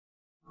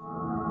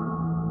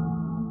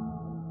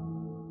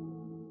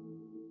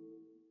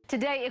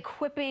Today,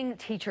 equipping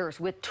teachers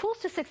with tools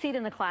to succeed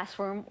in the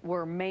classroom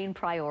were main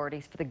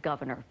priorities for the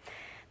governor.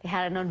 They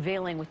had an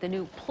unveiling with the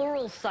new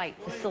Pluralsight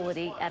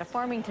facility at a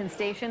Farmington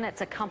station. That's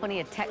a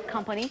tech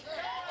company.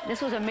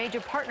 This was a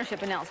major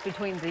partnership announced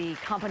between the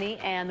company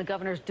and the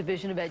governor's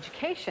Division of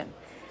Education.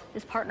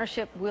 This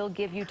partnership will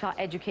give Utah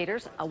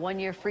educators a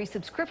one-year free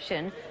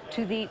subscription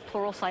to the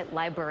Pluralsight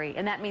library,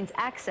 and that means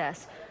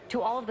access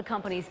to all of the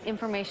company's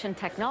information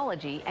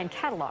technology and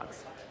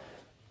catalogs.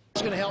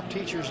 It's going to help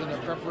teachers in their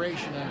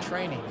preparation and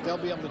training. They'll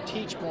be able to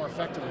teach more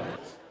effectively.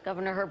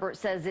 Governor Herbert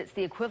says it's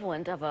the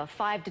equivalent of a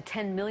 $5 to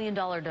 $10 million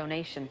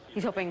donation.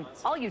 He's hoping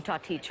all Utah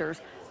teachers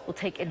will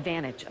take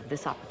advantage of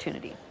this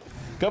opportunity.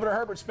 Governor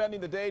Herbert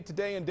spending the day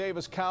today in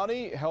Davis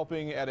County,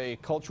 helping at a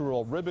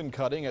cultural ribbon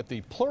cutting at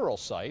the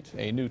Pluralsight,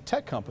 a new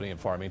tech company in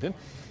Farmington.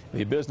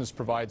 The business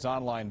provides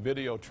online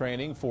video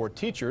training for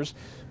teachers.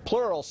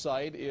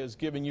 Pluralsight is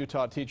giving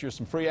Utah teachers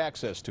some free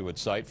access to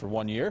its site for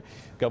 1 year.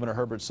 Governor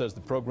Herbert says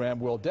the program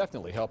will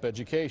definitely help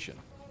education.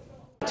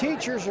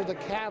 Teachers are the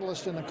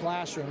catalyst in the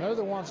classroom. They're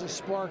the ones that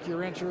spark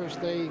your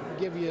interest. They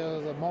give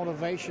you the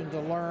motivation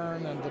to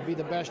learn and to be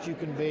the best you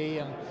can be.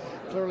 And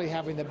clearly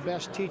having the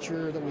best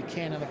teacher that we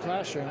can in the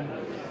classroom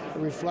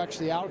reflects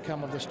the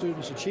outcome of the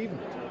student's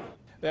achievement.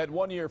 That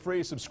 1 year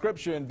free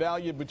subscription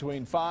valued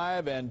between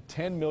 $5 and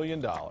 $10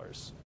 million.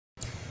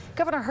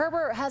 Governor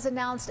Herbert has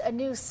announced a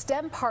new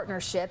STEM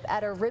partnership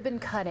at a ribbon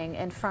cutting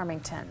in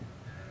Farmington.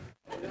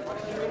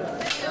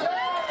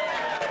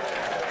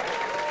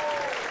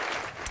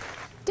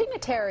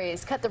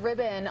 Dignitaries cut the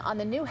ribbon on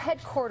the new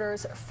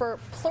headquarters for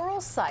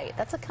Pluralsight.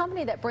 That's a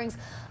company that brings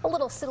a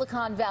little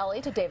Silicon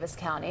Valley to Davis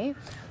County.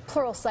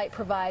 Pluralsight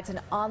provides an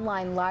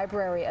online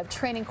library of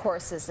training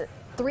courses,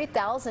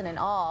 3,000 in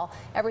all,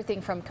 everything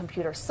from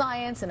computer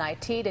science and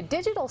IT to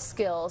digital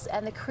skills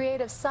and the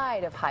creative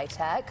side of high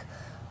tech.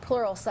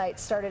 Pluralsight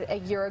started a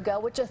year ago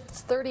with just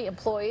 30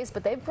 employees,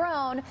 but they've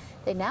grown.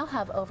 They now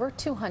have over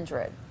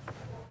 200.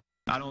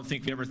 I don't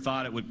think we ever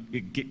thought it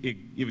would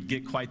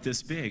get quite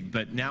this big,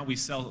 but now we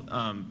sell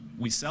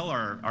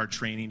our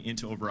training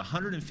into over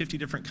 150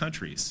 different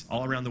countries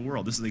all around the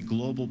world. This is a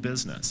global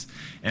business,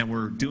 and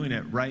we're doing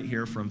it right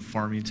here from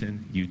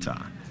Farmington,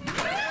 Utah.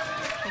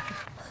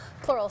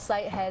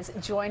 Pluralsight has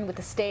joined with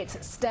the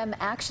state's STEM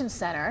Action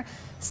Center.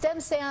 STEM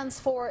stands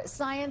for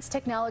Science,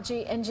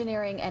 Technology,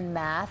 Engineering, and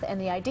Math, and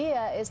the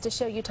idea is to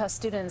show Utah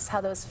students how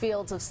those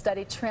fields of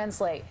study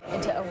translate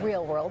into a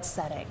real-world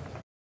setting.